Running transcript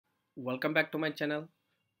welcome back to my channel.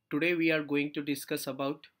 Today we are going to discuss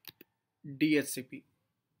about DHCP.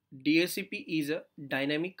 DHCP is a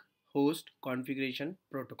dynamic host configuration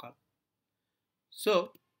protocol.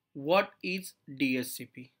 So what is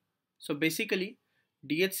DHCP? So basically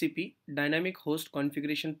DHCP, dynamic host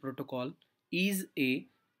configuration protocol, is a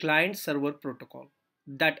client server protocol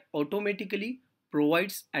that automatically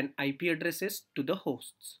provides an IP addresses to the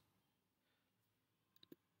hosts.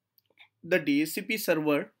 The DHCP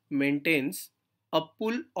server maintains a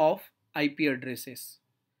pool of IP addresses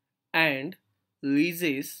and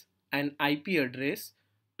leases an IP address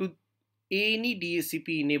to any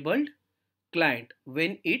DHCP enabled client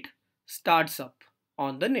when it starts up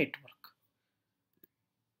on the network.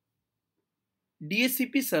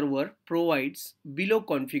 DHCP server provides below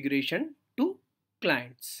configuration to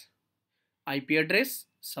clients: IP address,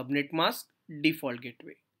 subnet mask, default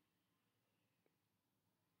gateway.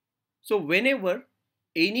 So whenever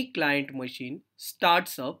any client machine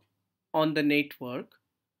starts up on the network,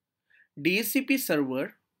 DHCP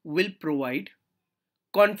server will provide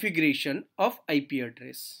configuration of IP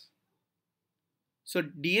address. So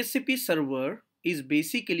DHCP server is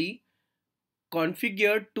basically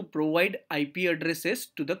configured to provide IP addresses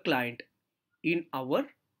to the client in our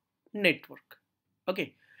network.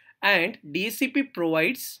 Okay, and DHCP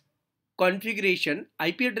provides configuration,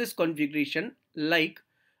 IP address configuration like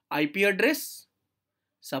IP address,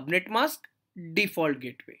 subnet mask, default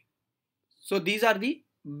gateway. So these are the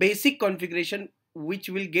basic configuration which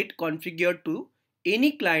will get configured to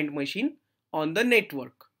any client machine on the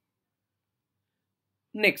network.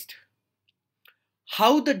 Next,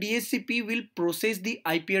 how the DHCP will process the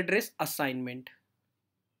IP address assignment.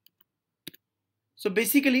 So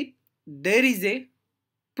basically there is a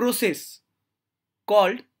process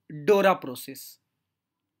called DORA process.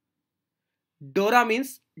 DORA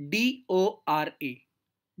means DORA,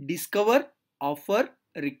 discover, offer,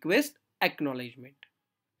 request, acknowledgement.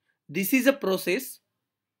 This is a process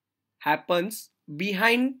happens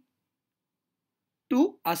behind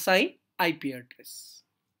to assign IP address.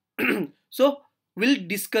 So we'll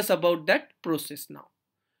discuss about that process now.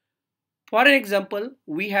 For an example,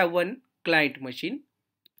 we have one client machine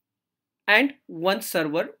and one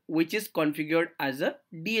server which is configured as a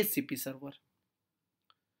DHCP server.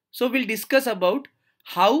 So we'll discuss about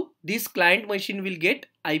how this client machine will get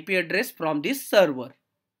IP address from this server.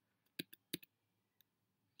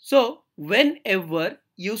 So whenever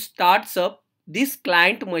you starts up this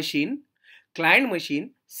client machine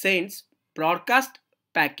sends broadcast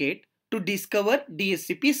packet to discover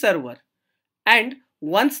DHCP server, and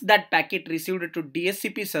once that packet received to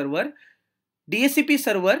DHCP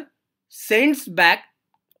server sends back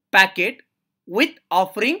packet with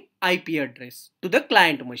offering IP address to the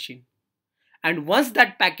client machine. And once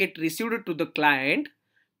that packet received to the client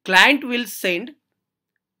will send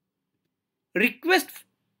request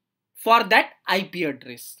for that IP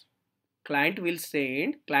address. Client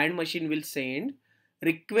machine will send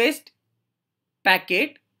request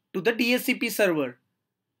packet to the DHCP server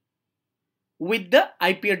with the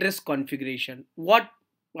IP address configuration. What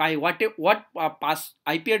pass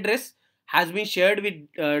IP address has been shared with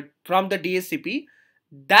from the DHCP,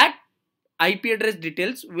 that IP address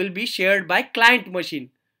details will be shared by client machine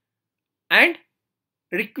and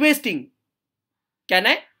requesting, can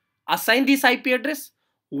I assign this IP address?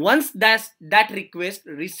 Once that request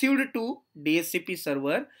received to DHCP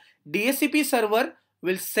server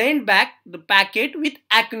will send back the packet with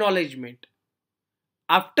acknowledgement.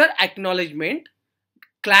 After acknowledgement,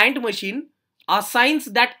 client machine assigns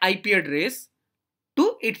that IP address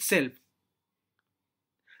to itself.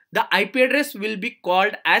 The IP address will be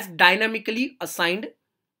called as dynamically assigned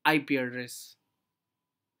IP address.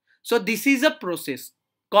 So this is a process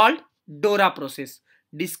called DORA process: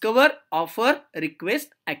 discover, offer,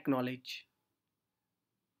 request, acknowledge.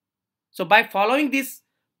 So by following this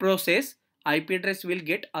process, IP address will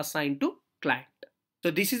get assigned to client.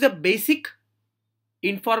 So this is a basic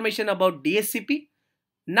information about DHCP.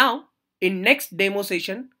 Now in next demo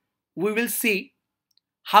session, we will see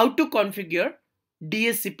how to configure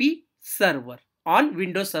DHCP server on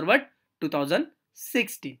Windows Server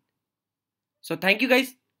 2016. So thank you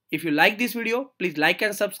guys. If you like this video, please like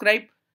and subscribe.